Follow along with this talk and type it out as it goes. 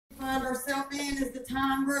ourselves in as the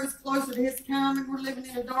time grows closer to His coming. We're living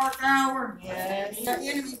in a dark hour. Yes. The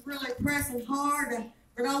enemy's really pressing hard.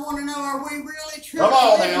 But I want to know, are we really truly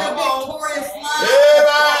living a victorious life?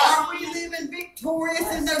 Are we living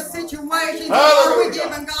victorious in those situations? Or are we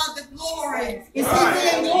giving God the glory? Is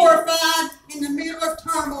He being glorified in the middle of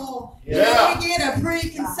turmoil? Yeah. We get a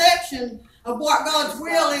preconception of what God's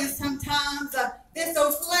will is sometimes. This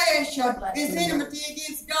old flesh is enmity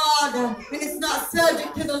against God, and it's not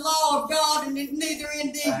subject to the law of God, and it neither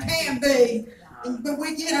indeed can be. But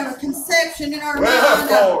we get a conception in our mind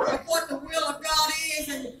of what the will of God is,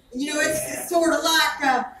 and you know, it's sort of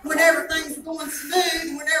like when everything's going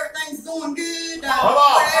smooth, when everything's going good,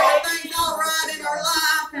 when everything's all right in our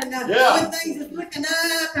life, and when things is looking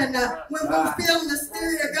up, and when we're feeling the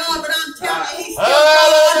Spirit of God. But I'm telling you, He's still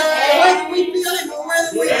God, whether we feel Him or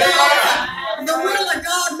whether we don't. The will of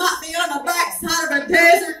God might be on the backside of a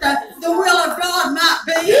desert. The will of God might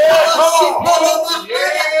be the will of God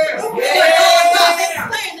might be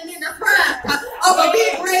standing in the front of a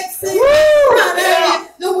big red sea.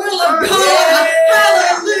 The will of God,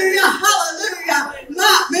 hallelujah, hallelujah,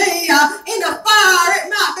 might be in a fire. It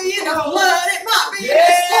might be in a flood. It might be in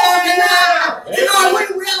a storm tonight. And are we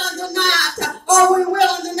willing tonight? Are we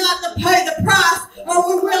willing tonight to pay the price? Are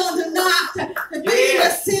we willing tonight to be the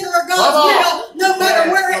center of God's will, no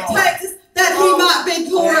matter where it takes us, that He might be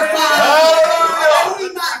glorified? That He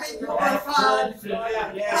might be glorified.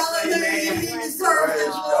 Hallelujah. He deserves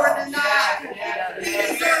His glory tonight. He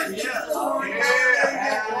deserves His glory.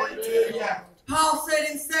 Hallelujah. Paul said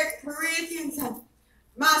in 2 Corinthians,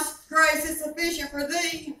 my grace is sufficient for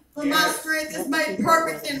thee, for my strength is made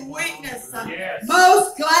perfect in weakness.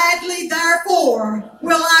 Most gladly, therefore,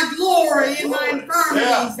 will I glory in my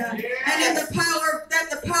infirmities, and in the power that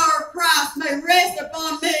the power of Christ may rest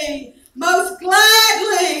upon me. Most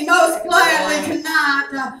gladly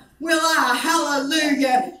tonight will I,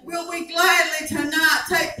 hallelujah, will we gladly tonight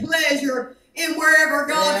take pleasure in wherever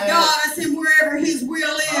God's got us, and wherever His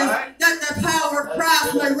will is, that the power of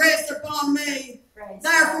Christ may rest upon me.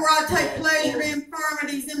 Therefore I take pleasure in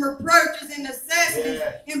infirmities, in reproaches, in necessities,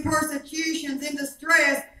 in persecutions, in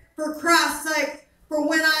distress, for Christ's sake. For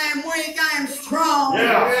when I am weak, I am strong.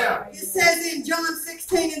 It says in John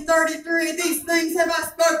 16:33, these things have I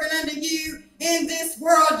spoken unto you. In this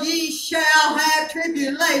world ye shall have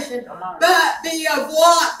tribulation. But be of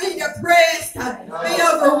what? Be depressed. Be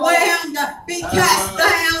overwhelmed. Be cast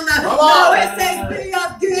down. No, it says be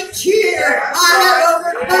of good cheer. I have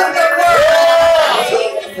overcome the world.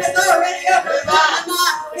 Jesus has already overcome the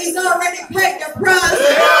night. He's already paid the price.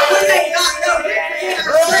 We ain't got no victory in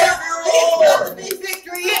ourselves. He's got to be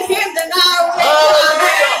victory in Him tonight.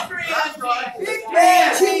 Victory in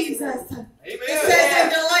Jesus. It says in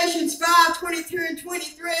Galatians 5:22 and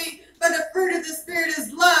 23, but the fruit of the Spirit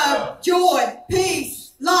is love, joy,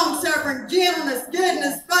 peace, long-suffering, gentleness,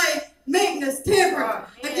 goodness, faith, meekness, temperance.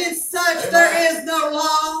 Against such there is no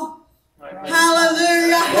law.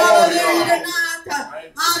 Hallelujah, hallelujah tonight.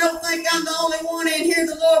 I don't think I'm the only one in here.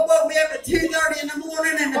 The Lord woke me up at 2:30 in the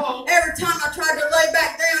morning, and every time I tried to lay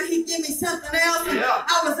back down, He'd give me something else. And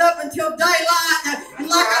I was up until daylight. And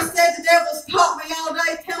like I said, the devil's taught me all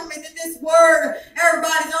day, telling me that this word,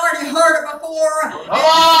 everybody's already heard it before.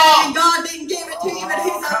 And God didn't give it to you, but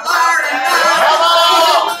He's a liar and God.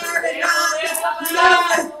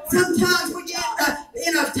 Sometimes we get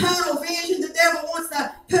in a tunnel vision. The devil wants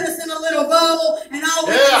to put us in a little bubble, and all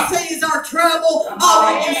we can see is our trouble. All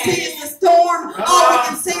we can see is the storm. All we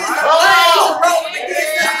can see is the waves rolling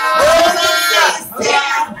against us.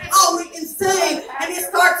 All we can see, and it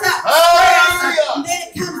starts out with stress, and then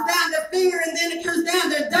it comes down to fear, and then it comes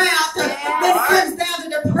down to doubt, then it comes down to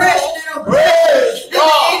depression and oppression. And the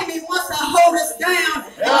enemy wants to hold us down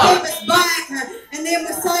and keep us back. And then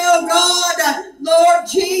we say, oh God, Lord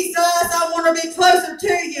Jesus, I want to be closer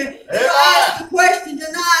to you. So I ask the question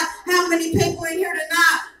tonight, how many people in here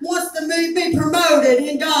tonight wants to be promoted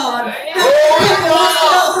in God? How many people want to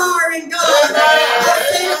go higher in God? I've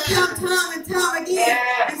seen them come time and time again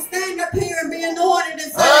and stand up here and be anointed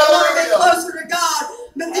and say they want to be closer to God.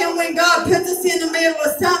 But then when God puts us in the middle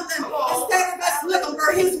of something, instead of us looking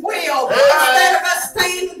for His will, instead of us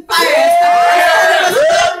standing fast, instead of us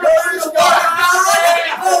looking for the Word of God,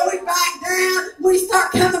 we back down. We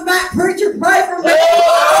start coming back, preacher, pray for me.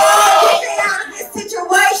 Get me out of this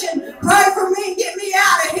situation. Pray for me and get me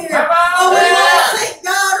out of here. Are we going to seek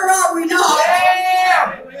God or are we not?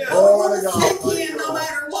 We want to seek Him no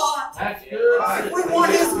matter what. We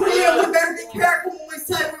want His will. We better be careful when we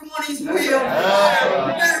say we want His will. We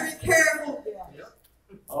better be careful.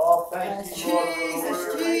 Oh, thank you, Lord. Jesus,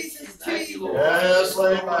 Jesus, Jesus. Yes,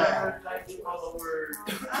 amen. Thank you for the word.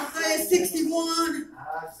 Isaiah 21.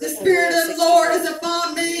 The Spirit of the Lord is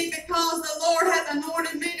upon me, because the Lord hath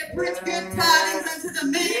anointed me to preach good tidings unto the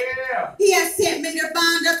meek. He hath sent me to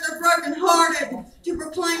bind up the brokenhearted, to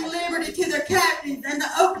proclaim liberty to the captives, and the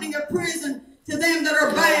opening of prison to them that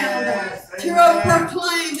are bound, to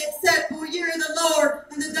proclaim the acceptable year of the Lord,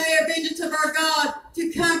 and the day of vengeance of our God,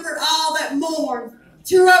 to comfort all that mourn,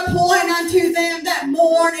 to appoint unto them that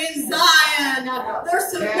mourn in Zion.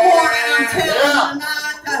 There's some mourning, I'm telling you tonight.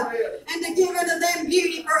 And to give unto them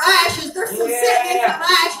beauty for ashes. There's some sitting in some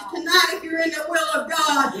ashes tonight if you're in the will of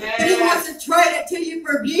God. But He wants to trade it to you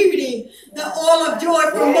for beauty. The oil of joy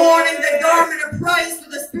for mourning, the garment of praise for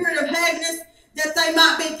the spirit of heaviness, that they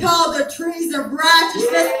might be called the trees of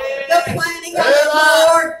righteousness, the planting of the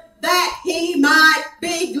Lord, that He might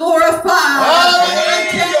be glorified. I'm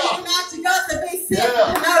telling you tonight, you got to be sick to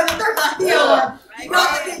know that there's a healer. You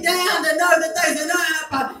got to be down to know that there's an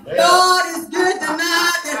up. God is good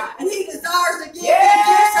tonight, and He desires to give you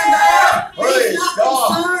gifts unto us. He's not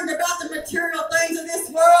concerned about the material things of this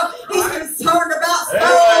world. He's concerned about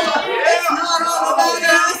souls. It's not all about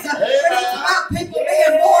us, but it's about people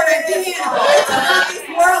being born again. It's about this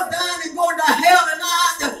world done and going to hell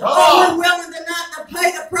tonight. Are we willing tonight to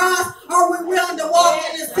pay the price? Are we willing to walk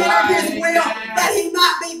in the center of His will, that He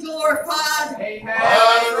might be glorified? Amen.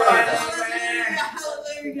 Hallelujah.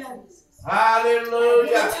 Hallelujah.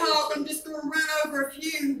 Hallelujah. I'm just going to run over a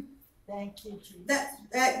few. Thank you, Jesus.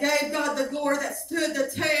 That gave God the glory, that stood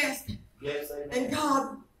the test. Yes, amen. And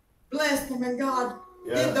God blessed them, and God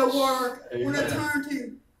did the work. I want to turn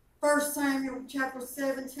to 1 Samuel chapter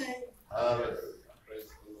 17. Hallelujah.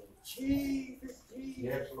 Jesus.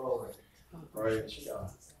 Yes, Lord. Praise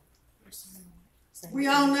God. We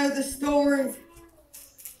all know the story.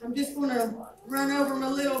 I'm just going to run over them a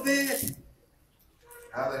little bit.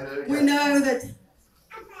 Hallelujah. We know that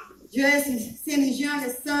Jesse sent his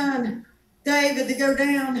youngest son, David, to go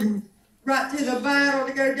down right to the battle,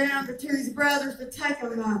 to go down to his brothers to take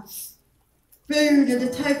them food and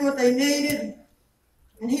to take what they needed.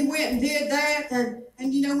 And he went and did that.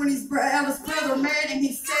 And you know, when his eldest brother met him,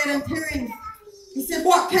 he said unto him, he said,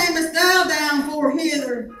 "What camest thou down for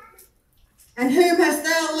hither? And whom hast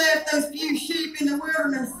thou left those few sheep in the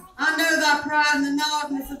wilderness? I know thy pride and the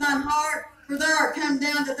naughtiness of thine heart, for thou art come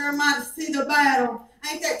down that thou mightest see the battle."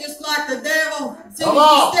 Ain't that just like the devil? So when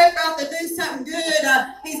you step out to do something good,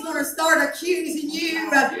 he's going to start accusing you. He's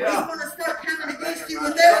going to start coming against you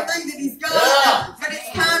with everything that he's got. But it's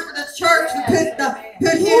time for the church to put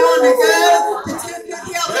him on the go, to put him to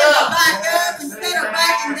back up instead of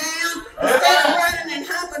backing down, instead of running and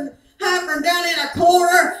humping down in a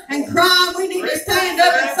corner and crying. We need to stand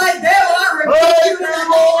up and say, "Devil, I rebuke you in the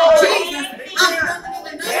name of Jesus. I'm coming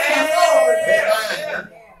in the name of the Lord."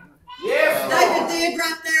 Yes, David did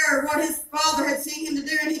right there what his father had seen him to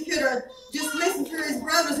do, and he could have just listened to his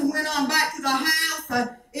brothers and went on back to the house.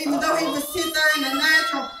 Even though he was sitting there in the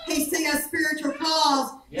natural, he see a spiritual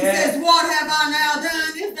cause. He says, "What have I now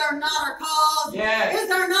done? Is there not a cause? Is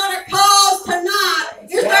there not a cause tonight?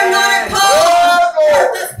 Is there not a cause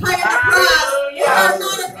worth us paying the price? Is there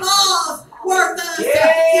not a cause worth us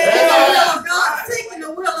getting the will of God, seeking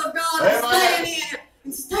the will of God, and staying in it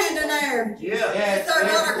and standing there? Is there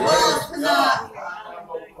not a cause tonight?"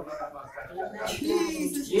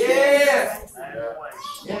 Jesus. Yes,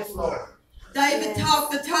 Lord. David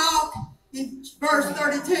talked the talk. In verse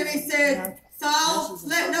 32, he said, "Saul,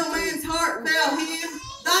 let no man's heart fail him.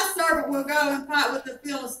 Thy servant will go and fight with the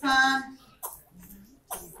Philistine."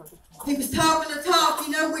 He was talking the talk.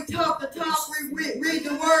 You know, we talk the talk. We read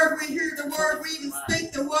the word. We hear the word. We even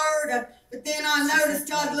speak the word. But then I noticed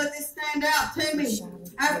God let this stand out to me.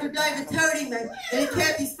 After David told him that he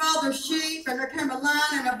kept his father's sheep, and there came a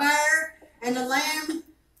lion and a bear, and the lamb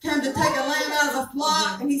came to take a lamb out of the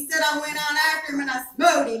flock, and he said, "I went on after him, and I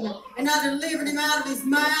smote him, and I delivered him out of his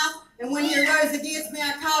mouth. And when he arose against me,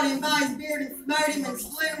 I caught him by his beard and smote him and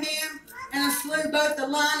slew him. And I slew both the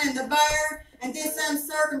lion and the bear. And this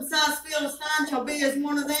uncircumcised Philistine shall be as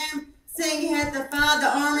one of them, seeing he hath defied the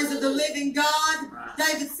armies of the living God."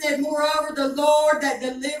 David said, "Moreover, the Lord that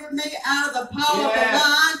delivered me out of the paw of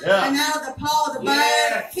the lion and out of the paw of the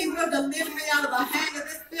bear, he will deliver me out of the hand of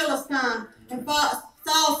this Philistine." And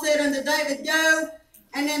Saul said unto David, "Go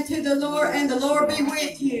and unto the Lord, and the Lord be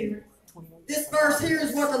with you." This verse here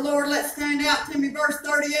is what the Lord let stand out to me. Verse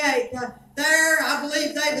 38. There, I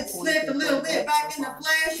believe David slipped a little bit back in the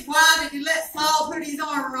flesh. Why did he let Saul put his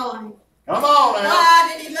armor on him? Come on now.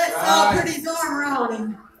 Why did he let Saul put his armor on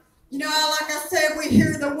him? You know, like I said, we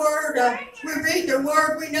hear the the word, we read the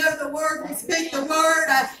word, we know the word, we speak the word,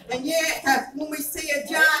 and yet when we see a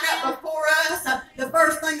giant up before us, the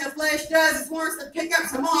first thing the flesh does is want us to pick up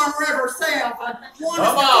some armor of ourselves, want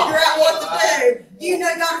us to figure out what to do. You know,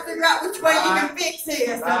 you got to figure out which way you can fix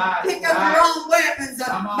this. Pick up your own weapons. No,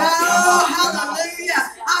 hallelujah.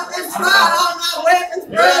 I've been tried all my weapons,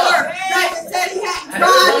 brother. David said he hadn't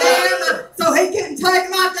tried them, so he couldn't take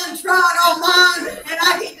them. I've done tried all mine, and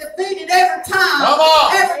I get defeated every time.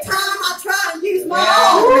 Every time I try to use my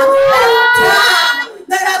own, every time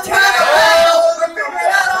that I try to fail or figure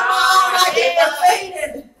it out on my own, I get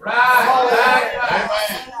defeated.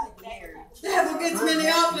 The devil gets me in the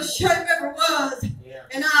awfulest shape ever was,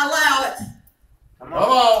 and I allow it. I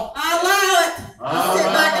allow it. I sit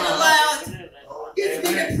back and allow it. It gets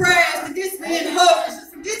me depressed. It gets me in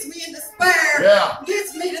hopelessness. It gets me in despair. It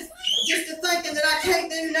gets me just to thinking that I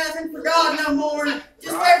can't do nothing for God no more.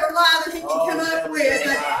 Just every lie that he can come up with.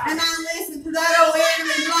 And I listen to that old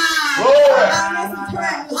enemy line. I listen to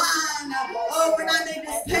him lying. Oh, when I need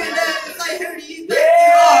to stand up and say, who do you think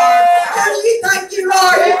you are? Who do you think you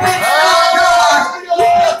are? You can't stop God. You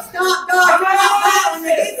can't stop God. You're not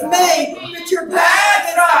battling against me, but you're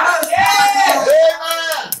battling against the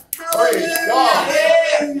Most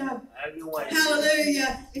Hallelujah.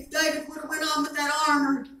 Hallelujah. If David would have went on with that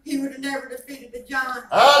armor, he would have never defeated the giant.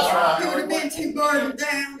 He would have been too burdened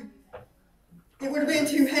down. It would have been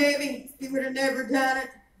too heavy. He would have never done it.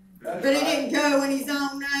 But he didn't go in his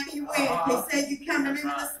own name. He went. He said, you come to me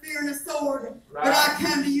with a spear and a sword, but I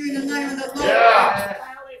come to you in the name of the Lord.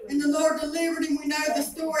 And the Lord delivered him. We know the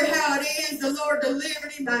story how it ends. The Lord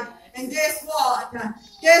delivered him. And guess what?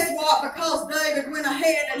 Guess what? Because David went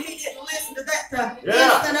ahead and he didn't listen to that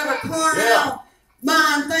instant of a carnal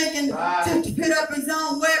mind thinking to put up his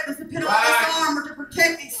own weapons, to put on his armor to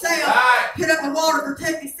protect himself, put up a wall to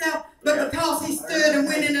protect himself. But because he stood and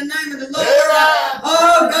went in the name of the Lord,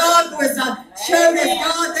 oh, God was showed us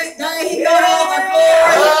God that day. He got all the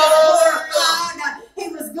glory. He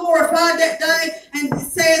was glorified that day. And it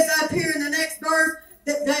says up here in the next verse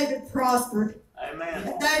that David prospered. Amen.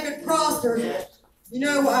 That David prospered. You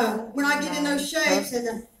know, when I get in those shapes and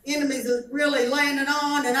the enemies are really landing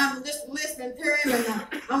on, and I'm just listening to him, and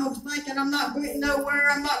I'm thinking I'm not getting nowhere,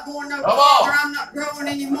 I'm not going no farther, I'm not growing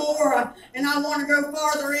anymore, and I want to go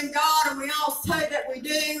farther in God, and we all say that we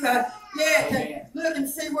do. Look and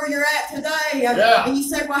see where you're at today. And you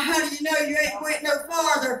say, well, how do you know you ain't went no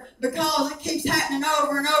farther? Because it keeps happening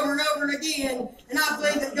over and over and over and again. And I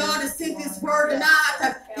believe that God has sent this word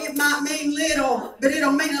tonight. It might mean little, but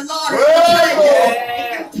it'll mean a lot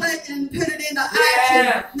if you take it and put it into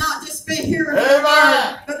action. Not just be hearers of the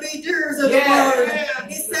word, but be doers of the word.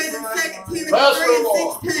 It says in 2 Timothy 3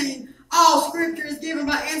 and 16, all scripture is given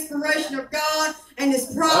by inspiration of God and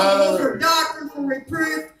is profitable for doctrine, for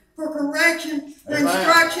reproof, for correction, for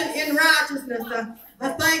instruction in righteousness. I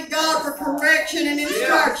thank God for correction and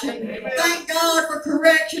instruction. Thank God for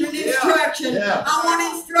correction and instruction. I want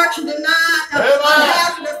instruction tonight on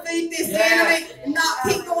how to defeat this enemy and not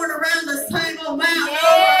keep going around the same old mountain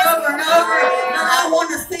over and over. And I want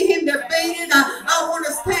to see him defeated. I want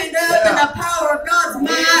to stand up in the power of God's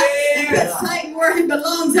might and put Satan where he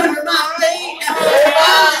belongs under my feet. I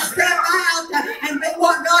want to step out and be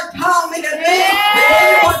what God called me to be.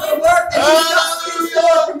 And what the work that he's got in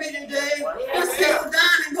store for me to do. We're still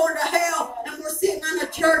dying and going to hell, and we're sitting on a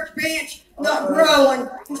church bench not growing.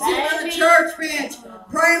 We're sitting on a church bench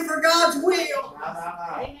praying for God's will.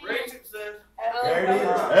 There it is.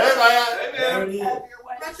 Amen.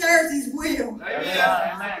 Right there's his will. Right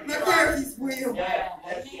there's his will.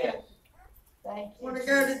 I want to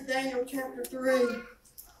go to Daniel chapter 3.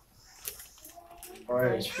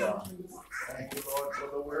 Praise God. Thank you, Lord, for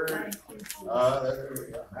the word.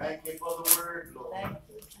 Hallelujah. Thank you for the word, Lord.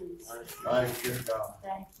 Thank you, God.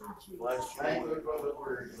 Thank you for the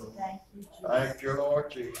word, Lord. Thank you, Lord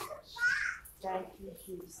Jesus. Thank you,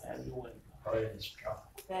 Jesus. Praise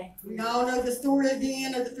God. We all know the story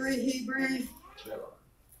again of the 3 Hebrews.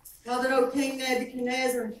 How that old King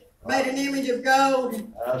Nebuchadnezzar made an image of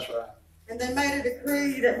gold. That's right. And they made a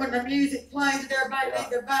decree that when the music played, that everybody needs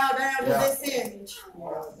to bow down to this image.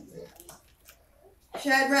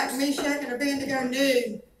 Shadrach, Meshach, and Abednego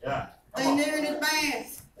knew. They knew in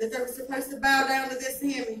advance that they were supposed to bow down to this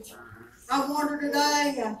image. I wonder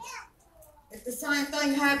today if the same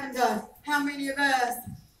thing happened to us. How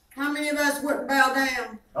many of us wouldn't bow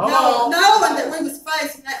down? Knowing that we was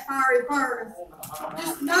facing that fiery furnace.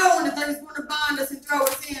 Just knowing that they was going to bind us and throw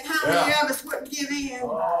us in. How many of us wouldn't give in?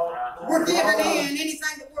 We're giving in.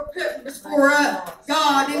 Anything that we're putting before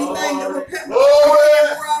God, anything that we're putting before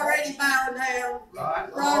Him, we're already bowing down.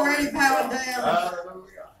 We're already bowing down.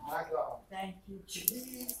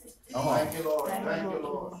 Thank you, Lord. Thank you,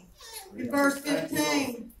 Lord. In verse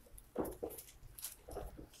 15,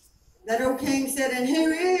 that old king said, and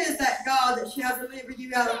who is that God that shall deliver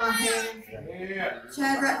you out of my hand?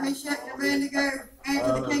 Shadrach, Meshach, and Abednego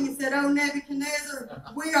answered the king and said, oh, Nebuchadnezzar,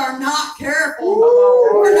 we are not careful.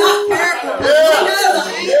 We're not careful. We know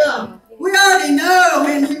the answer. We already know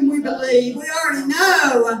in whom we believe. We already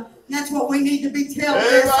know. That's what we need to be telling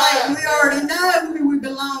us. We already know who we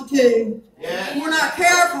belong to. We're not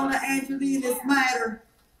careful to answer thee in this matter.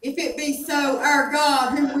 If it be so, our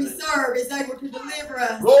God, whom we serve, is able to deliver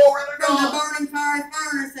us from the burning fiery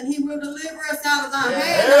furnace, and he will deliver us out of thy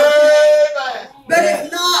hand, O king. But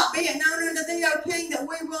if not, be it known unto thee, O king, that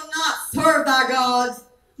we will not serve thy gods,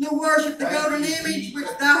 nor worship the golden image which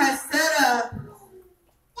thou hast set up.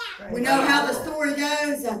 We know how the story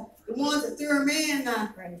goes. The ones that threw him in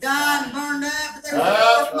died and burned up. But there was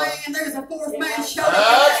a fourth man. There was a fourth man showed up in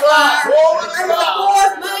that fire. There was a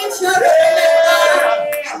fourth man showed up in that fire.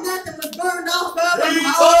 And nothing was burned off of them.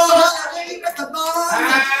 Oh, hallelujah, with the barns.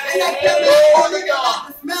 And they come out and they got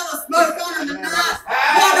the smell of smoke on them tonight.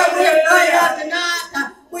 What are we afraid of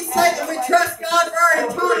tonight? We say that we trust God for our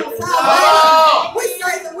eternal salvation. We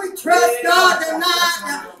say that we trust God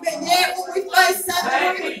tonight. But yet when we face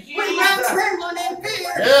something, we run trembling in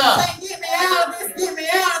fear. Say, get me out of this, get me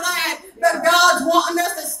out of that. But God's wanting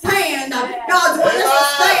us to stand. God's wanting us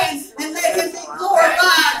to stand and let him be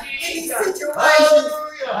glorified in these situations.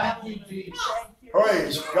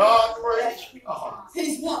 Praise God, praise God.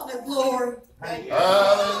 He's wanting the glory. Hallelujah.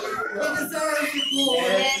 He deserves the glory.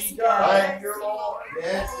 Thank you, Lord.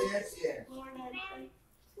 Yes.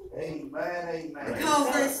 Amen, amen. Because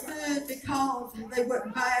they stood, because they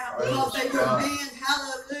wouldn't bow, because they wouldn't bend.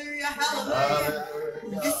 Hallelujah, hallelujah.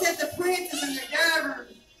 It said the princes and the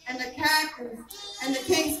governors and the captains and the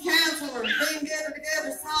king's counselors being gathered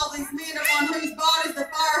together saw these men upon whose bodies the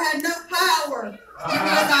fire had no power. Neither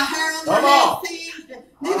was a hair on their heads singed,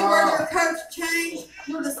 neither were their coats changed,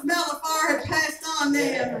 nor the smell of fire had passed on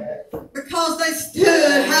them. Because they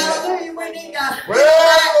stood. Hallelujah. We need a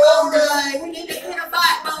backbone today. We need to get a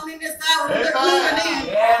backbone in this hour that we're living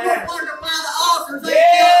in. We wonder why the altars ain't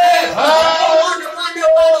filled up. We wonder why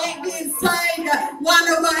nobody ain't being saved. Why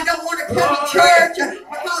nobody don't want to come to church.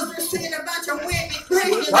 Because they're seeing a bunch of wimpy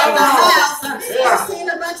Christians at the house. They're seeing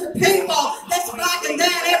a bunch of people that's backing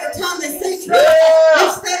down every time they see truth.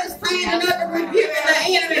 Instead of standing up and rebuking the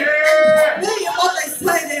enemy and doing what they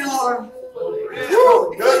say they are.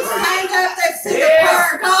 Stand up, they see the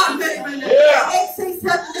power of God moving. They see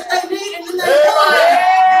something that they need and they want it.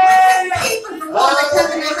 And we can keep them from wanting to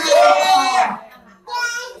come in the house of God.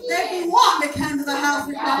 They be wanting to come to the house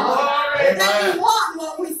of God. They be wanting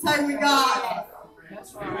what we say we got.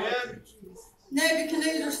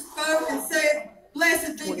 Nebuchadnezzar spoke and said,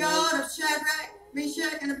 blessed be God of Shadrach,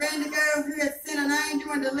 Meshach, and Abednego, who has sent an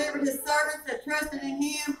angel and delivered his servants that trusted in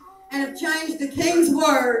him and have changed the king's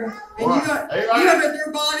word. And you have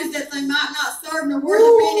their bodies that they might not serve nor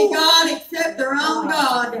worship any God except their own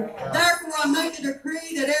God. Therefore I make a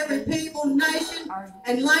decree that every people, nation,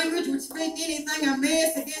 and language which speak anything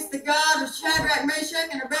amiss against the God of Shadrach, Meshach,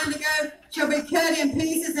 and Abednego shall be cut in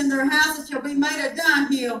pieces, and their houses shall be made a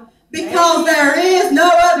dunghill. Because there is no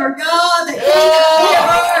other God that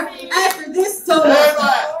can deliver after this sort.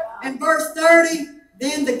 And verse 30,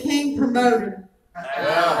 then the king promoted.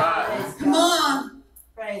 Come on.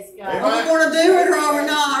 Praise God. Are we going to do it or are we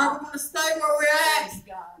not? Are we going to stay where we're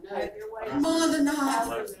at? Come on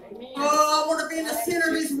tonight. Oh, I want to be in the center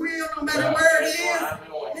of his will no matter where it is.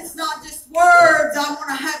 It's not just words. I want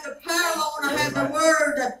to have the power. I want to have the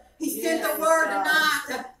word. He sent the word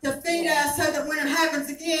tonight to feed us so that when it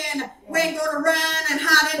happens again, we ain't going to run and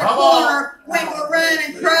hide in the corner. We ain't going to run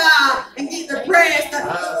and cry and get depressed.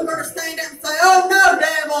 We're going to stand up and say, oh no,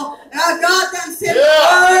 devil, God done sent the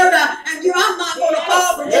word, and I'm not going to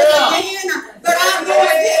fall for this again, but I'm going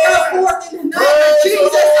to go forth in the name of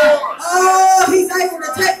Jesus. Oh, he's able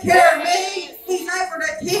to take care of me. He's able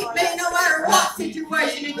to keep me no matter what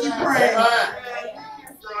situation that you pray.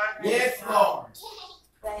 Yes, Lord.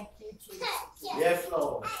 Thank you, Jesus. Yes,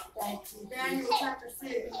 Lord. Thank you. Daniel chapter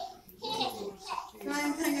 6.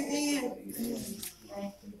 Same thing again.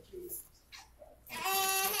 Thank you, Jesus.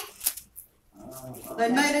 They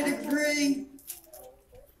made a decree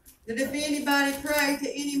that if anybody prayed to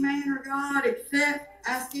any man or God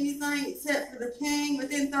ask anything except for the king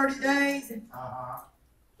within 30 days,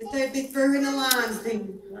 that they'd be through in the lion's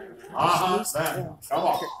den. Come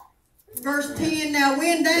on. Verse 10, now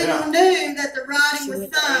when Daniel knew that the writing was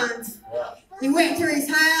signed, he went to his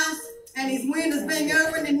house, and his windows being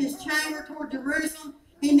opened in his chamber toward Jerusalem,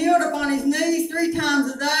 he kneeled upon his knees 3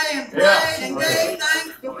 times a day and prayed and gave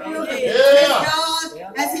thanks before the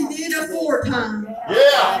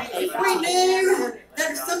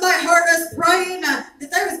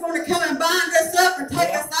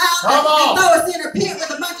out and throw us in a pit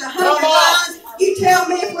with a bunch of hungry lions. You tell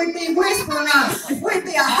me if we'd be whispering if we'd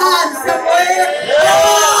be hiding somewhere.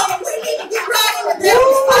 Oh, but we need to get right in the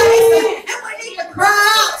devil's face and we need to cry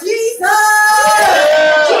out, Jesus!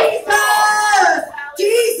 Jesus!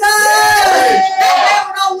 Jesus! The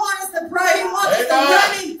devil don't want us to pray. He wants us to run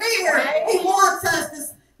in fear. He wants us to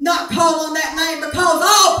not call on that name because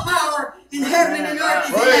all power in heaven and earth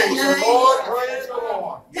is in that name. Praise the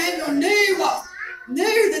Lord. Daniel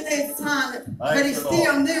knew that there's time, but he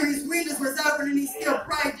still knew his windows was open and he still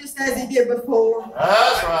prayed just as he did before.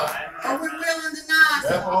 That's right. Are we willing tonight?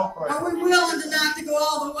 Are we willing tonight to go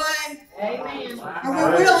all the way? Amen. Are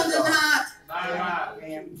we willing tonight?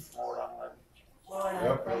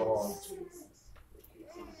 Help me, Lord.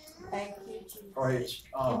 Thank you, Jesus. Praise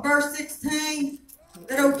In God. verse 16,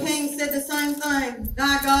 that old king said the same thing.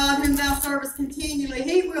 Thy God, whom thou servest continually,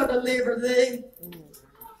 he will deliver thee.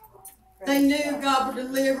 They knew God would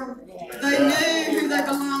deliver them. They knew who they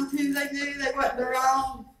belonged to. They knew they wasn't their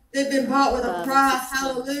own. They'd been bought with a price.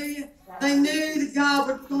 Hallelujah. They knew that God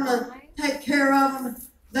was going to take care of them.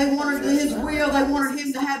 They wanted his will. They wanted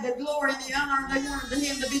him to have the glory and the honor. They wanted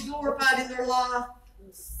him to be glorified in their life.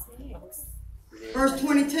 Verse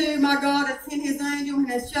 22, my God hath sent his angel and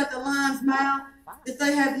has shut the lion's mouth, that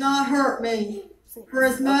they have not hurt me. For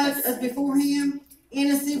as much as before him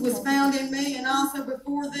innocency was found in me, and also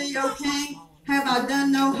before thee, O king, have I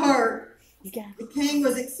done no hurt. The king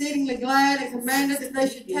was exceedingly glad and commanded that they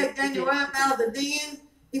should take Daniel up out of the den.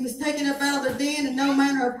 He was taken up out of the den, and no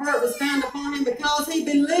manner of hurt was found upon him because he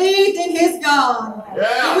believed in his God.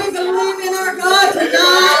 Yeah. Do we believe in our God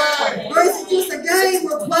tonight? Or is it just a game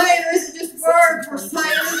we're playing? Or is it just words we're saying?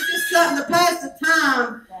 Or is it just something to pass the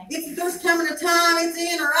time? There's coming a time, it's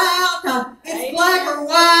in or out, it's black or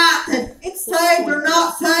white, it's saved or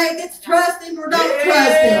not saved, it's trust him or don't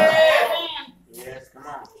trust him. Yes, come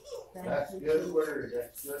on. That's a good word.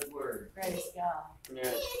 That's a good word. Praise God.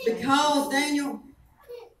 Yes. Because Daniel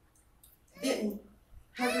didn't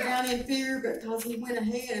hunker down in fear, but because he went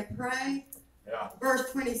ahead and prayed. Yeah.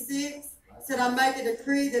 Verse 26 said, I make a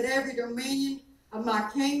decree that every dominion of my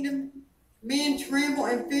kingdom men tremble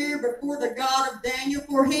and fear before the God of Daniel,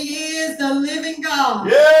 for he is the living God.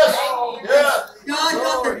 Yes. Yes. God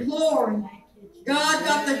got the glory. God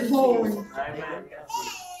got the glory. Amen.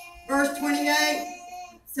 Verse 28,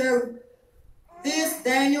 so this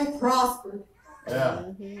Daniel prospered. Yeah.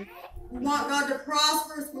 We want God to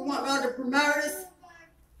prosper us. We want God to promote us.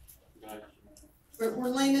 But we're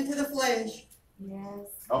leaning to the flesh. Yes.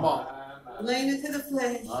 Come on. Leaning to the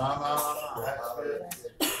flesh. That's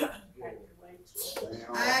good.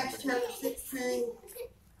 Acts chapter 16.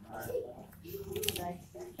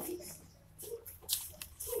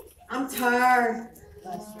 I'm tired.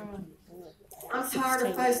 I'm tired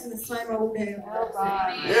of facing the same old devil.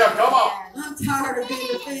 Yeah, come on. I'm tired of being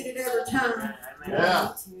defeated every time.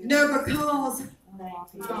 Yeah. No, because of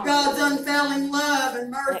God's unfailing love and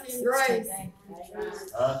mercy and grace.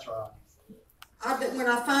 That's right. When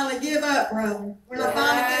I finally give up, brother, when I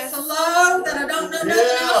finally get so low that I don't know nothing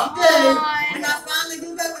else to do, when I finally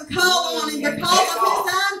give up and call on him because of his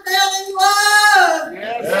unfailing love,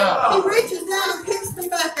 Yeah. he reaches down and picks me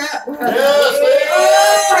back up, brother. Yes,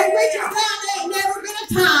 Oh, he reaches down. There ain't never been a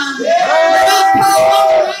time when I called on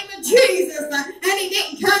the name of Jesus and he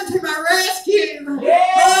didn't come to my rescue. Oh,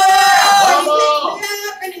 he picks me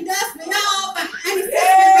up and he dusts me off and he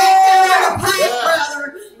sets me back down on the path,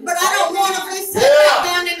 brother. But I don't want to be set back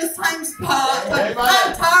down in the same spot. I'm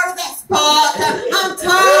tired of that spot. I'm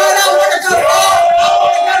tired. I want to go home. I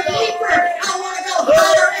want to go deeper. I want to go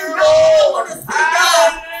higher and higher. I want to see God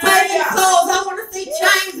taking souls. I want to see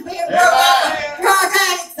chains being broken off of drug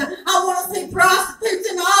addicts. I want to see prostitutes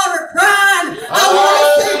in the altar crying. I want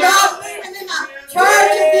to see God moving in my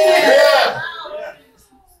church again.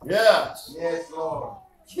 Yes. Yes, Lord.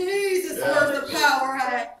 Jesus, where's the power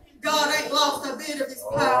at? God ain't lost a bit of his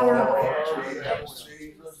power.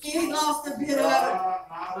 He ain't lost a bit of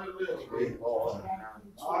it.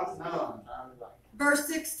 Verse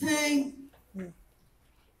 16.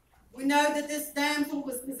 We know that this damsel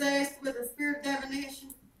was possessed with a spirit of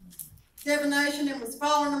divination and was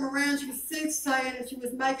following them around. She was soothsaying and she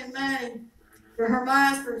was making money for her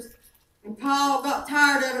masters. And Paul got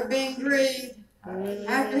tired of it being grieved.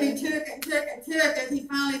 After he took it, he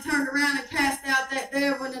finally turned around and cast out that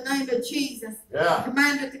devil in the name of Jesus. Yeah.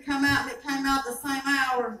 Commanded it to come out, and it came out the same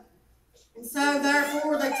hour. And so,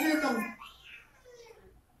 therefore, they took them.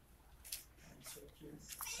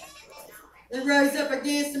 They rose up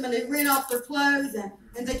against them, and they rent off their clothes,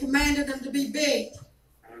 and they commanded them to be beat.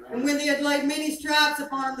 And when they had laid many stripes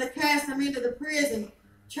upon them, they cast them into the prison,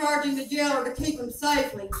 charging the jailer to keep them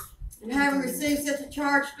safely. And having received such a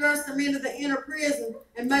charge, thrust them into the inner prison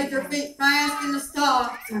and made their feet fast in the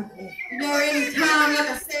stocks. You know, any time, like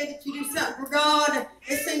I said, that you do something for God,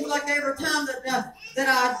 it seems like every time that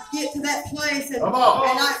I get to that place and God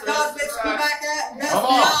lifts me back up and dusts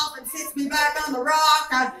me off and sits me back on the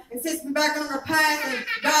rock and sits me back on the path, and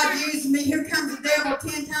God uses me. Here comes the devil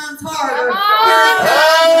 10 times harder.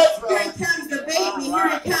 Here he comes to beat me. Here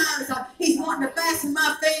he comes. He's wanting to fasten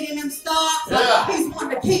my feet in them stocks. He's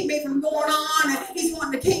wanting to keep me from going on. He's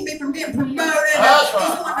wanting to keep me from getting promoted.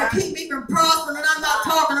 He's wanting to keep me from prospering. And I'm not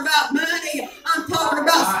talking about money. I'm talking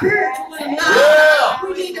about spiritual tonight.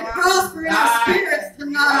 We need to prosper in our spirits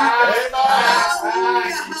tonight.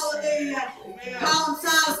 Hallelujah, hallelujah. Paul and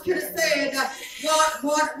Silas could have said,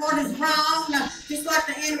 what is wrong? Just like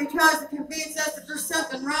the enemy tries to convince us that there's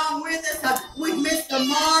something wrong with us. We've missed the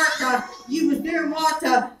mark. You was doing what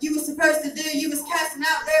you were supposed to do. You was casting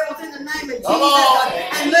out devils in the name of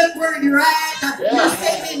Jesus. And look where you're at. You're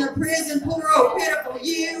sitting in the prison. Poor old pitiful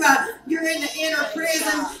you. You're in the inner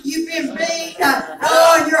prison. You've been beat.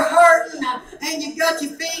 Oh, you're hurting. And you got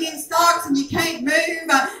your feet in stocks and you can't move.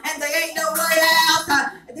 And there ain't no way out.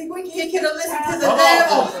 I think he could have listened to the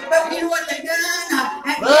devil. But you know what they done?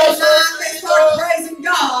 At midnight, they start praising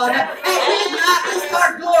God. At midnight, they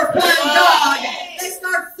start glorifying God. They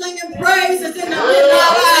start singing praises in the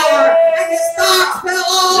midnight hour. And the stocks fell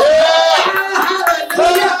off.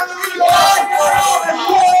 Hallelujah. And God got all the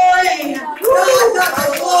glory. God got the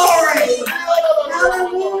glory.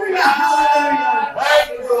 Hallelujah. Hallelujah. Thank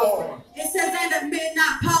you, Lord. It says, and at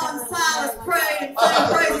midnight, Paul and Silas prayed and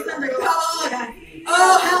sang praises unto God.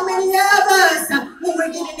 Oh, how many of us, when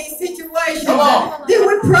we get in these situations, do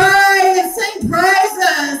we pray and sing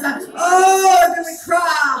praises? Oh, do we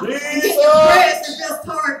cry and get depressed and feel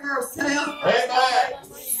sorry for ourselves?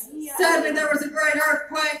 Amen. Suddenly there was a great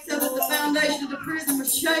earthquake, so that the foundation of the prison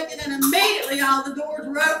was shaken, and immediately all the doors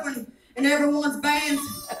were opened and everyone's bands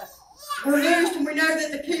were loosed, and we know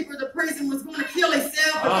that the keeper of the prison was going to kill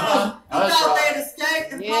himself because he thought they had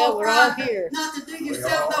escaped. And Paul tried not to do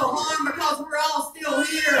yourself no harm because we're all still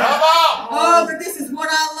here. Oh, but this is what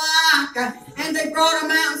I like. And they brought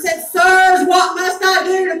him out and said, sirs, what must I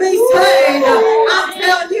do to be saved? I'm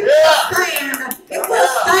telling you, we'll stand. If we'll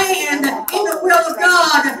stand in the will of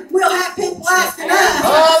God, we'll have people asking us,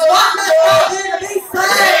 what must I do to be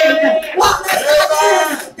saved? What must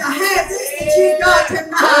I do to have this that you got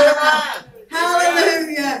tonight?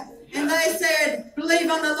 Hallelujah. And they said, believe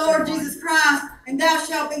on the Lord Jesus Christ, and thou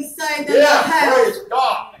shalt be saved in thy house.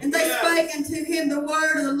 And they spake unto him the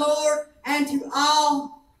word of the Lord, and to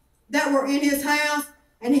all that were in his house.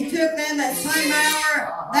 And he took them that same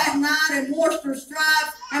hour that night and washed their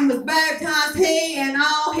stripes, and was baptized, he and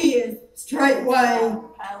all his, straightway.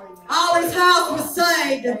 All his house was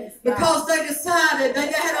saved because they decided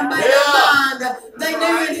they had a made up mind. They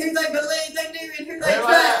knew in who they believed. They knew in who they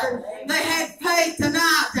trusted. They had faith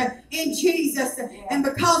tonight in Jesus. And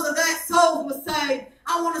because of that, souls were saved.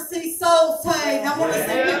 I want to see souls saved. I want to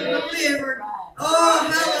see people delivered. Oh,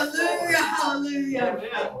 hallelujah, hallelujah.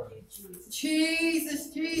 Jesus,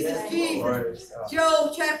 Jesus, Jesus.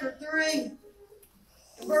 Joel chapter 3,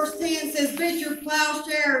 verse 10 says, beat your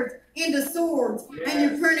plowshares into swords and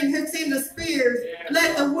your pruning hooks into spears.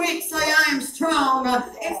 Let the weak say, I am strong.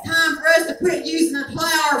 It's time for us to quit using the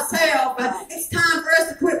plow ourselves. It's time for us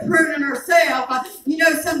to quit pruning ourselves. You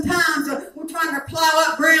know, sometimes we're trying to plow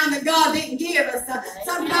up ground that God didn't give us.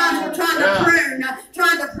 Sometimes we're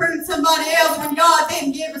trying to prune somebody else when God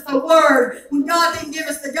didn't give us a word, when God didn't give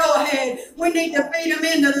us the go-ahead. We need to beat them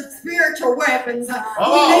into the spiritual weapons.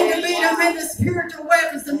 We need to beat them into spiritual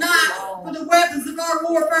weapons tonight, for the weapons of our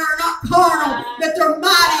warfare are not carnal, but they're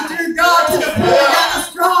mighty through God to the pulling down of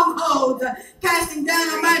strongholds, casting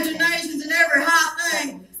down imaginations and every high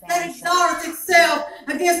thing that exalts itself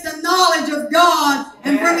against the knowledge of God,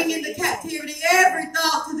 and bringing into captivity every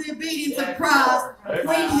thought to the obedience of Christ.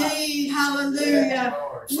 We need, hallelujah,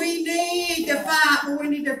 we need to fight, but we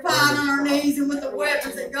need to fight on our knees and with the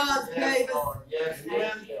weapons that God gave us.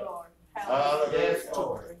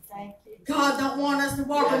 God don't want us to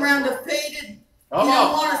walk around defeated. He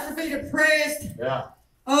don't want us to be depressed.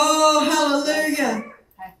 Oh, hallelujah.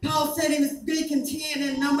 Paul said he must be content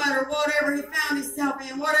in no matter whatever he found himself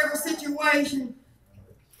in, whatever situation.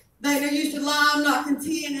 They used to lie, I'm not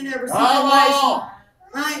content in every situation.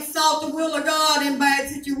 I ain't sought the will of God in bad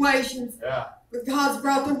situations. But God's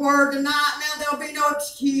brought the word tonight. Now there'll be no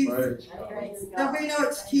excuse. There'll be no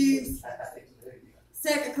excuse.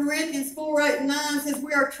 2 Corinthians 4, 8, and 9 says,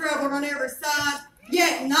 we are troubled on every side,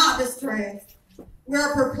 yet not distressed. We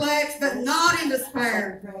are perplexed, but not in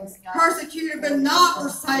despair. Persecuted, but not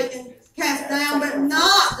forsaken. Cast down, but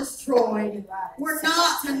not destroyed.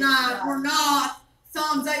 tonight. We're not.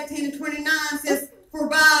 Psalms 18:29 says, "For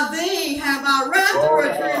by thee have I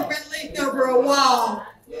wrath been leaped over a wall."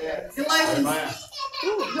 Galatians,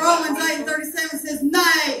 Romans 8:37 says,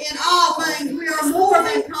 "Nay, in all things we are more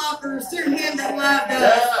than conquerors through him that loved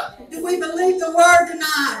us." Do we believe the word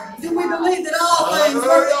tonight? Do we believe that all things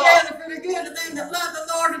work together for the good of them that love the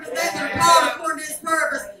Lord and to them that are called according to his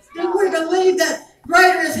purpose? Do we believe that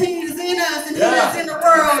greater is he that is in us than he that is in the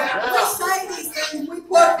world? We say these things, we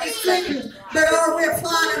quote these scriptures, but are we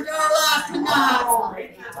applying them to our lives tonight?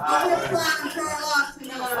 Are we applying them to our lives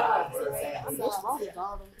tonight?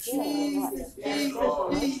 Jesus, Jesus,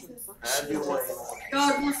 Jesus.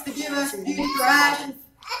 God wants to give us beauty for ashes.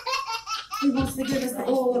 He wants to give us the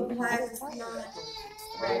oil of gladness tonight.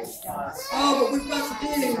 Oh, but we've got to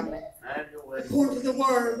do according to the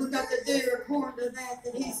word. We've got to do according to that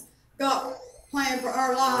he's got planned for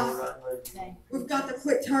our life. We've got to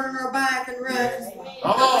quit turning our back and run.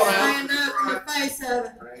 Stand up in the face of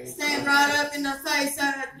it. Stand right up in the face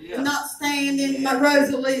of it. And not stand in my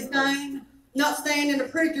Rosalee's name. Not stand in the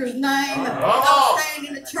preacher's name. Not stand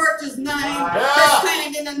in the church's name. But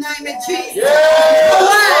stand in the name of Jesus.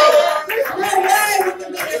 There's no way we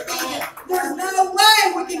can be defeated. There's no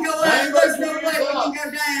way we can go up. There's no way we can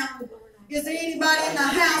go down. Is there anybody in the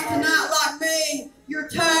house tonight like me? You're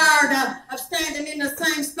tired of standing in the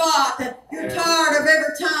same spot. You're tired of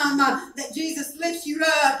every time that Jesus lifts you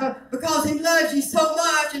up because he loves you so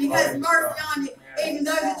much and he has mercy on you, even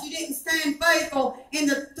though that you didn't stand faithful in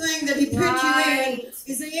the thing that he put you in.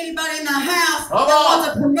 Is there anybody in the house that wants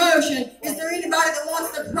a promotion? Is there anybody that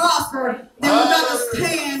wants to prosper? Then we've got to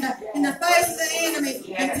stand in the face of the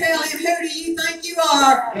enemy and tell him, who do you think you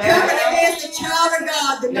are? Coming against a child of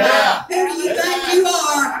God tonight. Who do you think you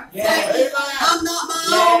are? I'm not my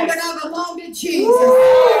own, but I belong to Jesus.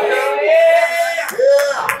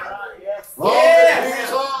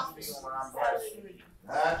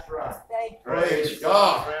 That's right. Praise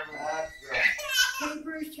God.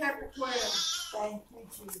 Hebrews chapter 12. Thank you,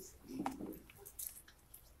 Jesus.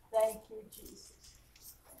 Thank you, Jesus.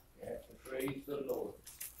 Praise the Lord.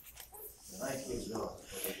 Thank you, God.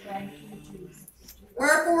 Thank you, Jesus.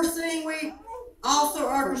 Wherefore, seeing we also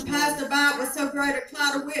are compassed about with so great a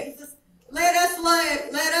cloud of witnesses, let us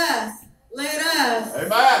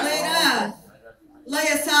lay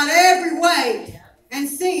aside every weight and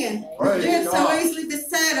sin which did so easily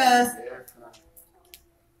beset us,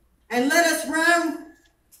 and let us run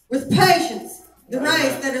with patience the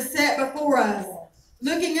race that is set before us,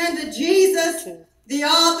 looking unto Jesus, the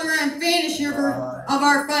author and finisher of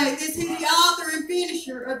our faith. Is he the author and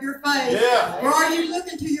finisher of your faith? Or are you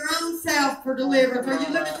looking to your own self for deliverance? Are you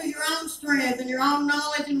looking to your own strength and your own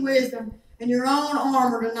knowledge and wisdom and your own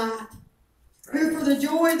armor tonight? Who for the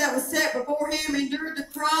joy that was set before him endured the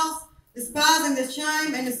cross, despising the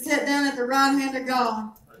shame, and is set down at the right hand of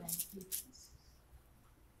God.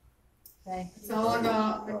 Thank you. That's all I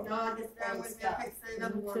got. When God gets done with me, I can't say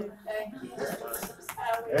another word. Thank you.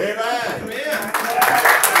 Amen.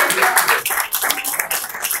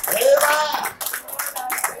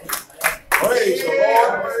 Praise the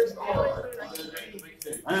Lord. Praise the Lord.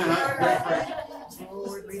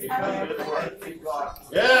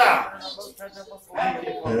 Yeah.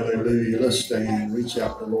 Hallelujah. Let's stand and reach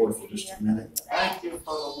out to the Lord for just a minute. Thank you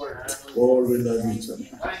for the word. Lord, we love you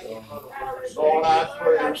tonight. Thank you for the word. Lord, I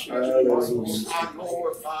praise you. Hallelujah. I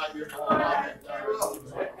glorify you, Lord. I oh,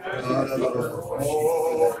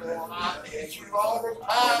 Lord, I need you all the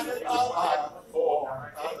time in my life.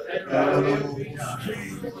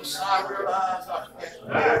 I realize I can't do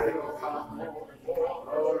it.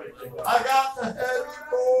 I got to have you,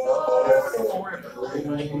 Lord.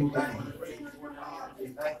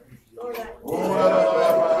 Lord, I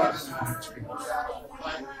worship you.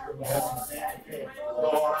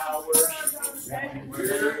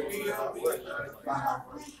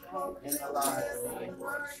 In the life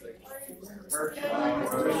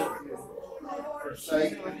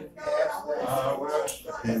forsaken, I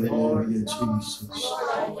worship Hallelujah, Jesus.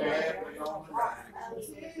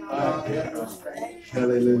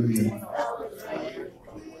 Hallelujah.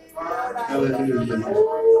 Hallelujah.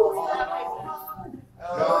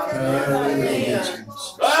 Hallelujah, Jesus.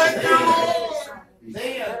 Thank you.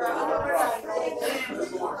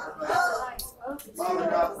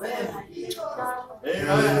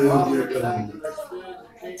 Hallelujah, God.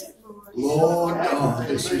 Lord God,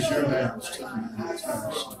 this is your house tonight.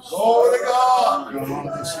 Glory to God.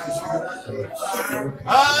 God, this is your house.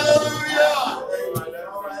 Hallelujah.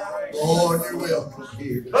 Lord, you're welcome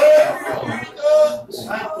here. Lord,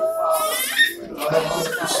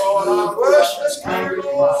 I worship you,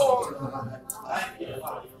 Lord.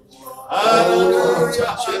 Hallelujah.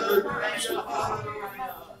 touch every person.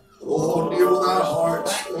 Oh, deal with our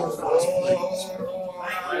hearts, Lord, please.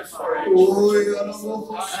 Oh, yeah, no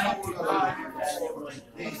more.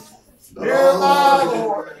 Hear my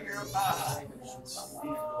Lord, hear my.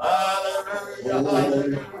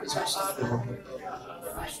 Hallelujah.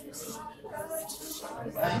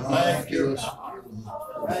 Thank you.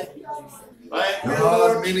 Thank you, God,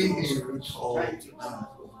 Lord. many here are called tonight.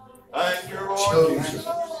 Thank you, Lord. Chosen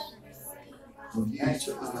of you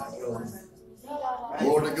tonight, Lord.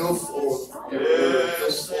 Lord, to go forth.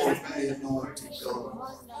 Yes. Go forth in the anointing,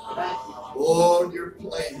 God. Lord, your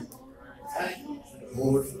plan.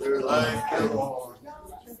 Lord, for their life. Thank you, Lord.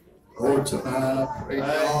 Lord, tonight I pray,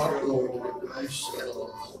 God, Lord, that it would be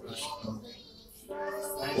settled for us, God.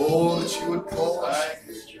 Oh, that you would call us.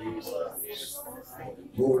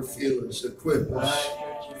 Lord, fill us, equip us,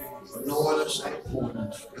 anoint us, and appoint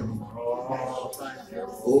us, God.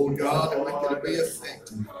 Oh, God, that we can be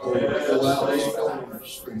effective. Lord, to go out these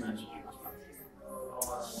doors for you.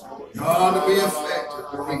 God, to be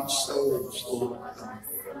effective, to reach souls, Lord.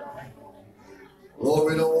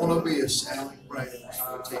 Lord, we don't want to be a sounding brass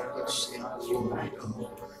for taking sin, Lord,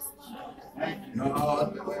 God.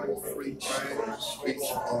 God, that we want to reach souls, reach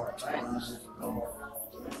hearts, minds, God.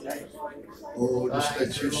 Oh, just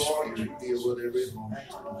let your spirit deal with every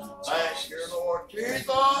heart. Thank you, Lord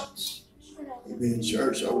Jesus. Amen.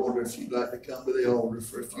 Church, I wonder if you'd like to come to the altar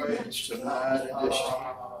for a few minutes tonight and just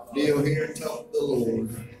kneel here and talk to the Lord.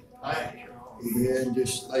 Amen.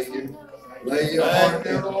 Just lay your heart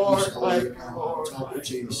down on this altar and talk to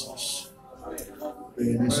Jesus.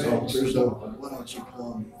 Man, this altar's open. Why don't you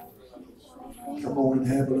come? Come on and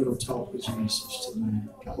have a little talk with Jesus tonight.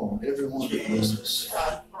 Come on, everyone that listens.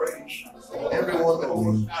 Everyone that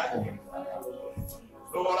will. Come on.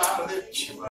 Lord, I lift you up.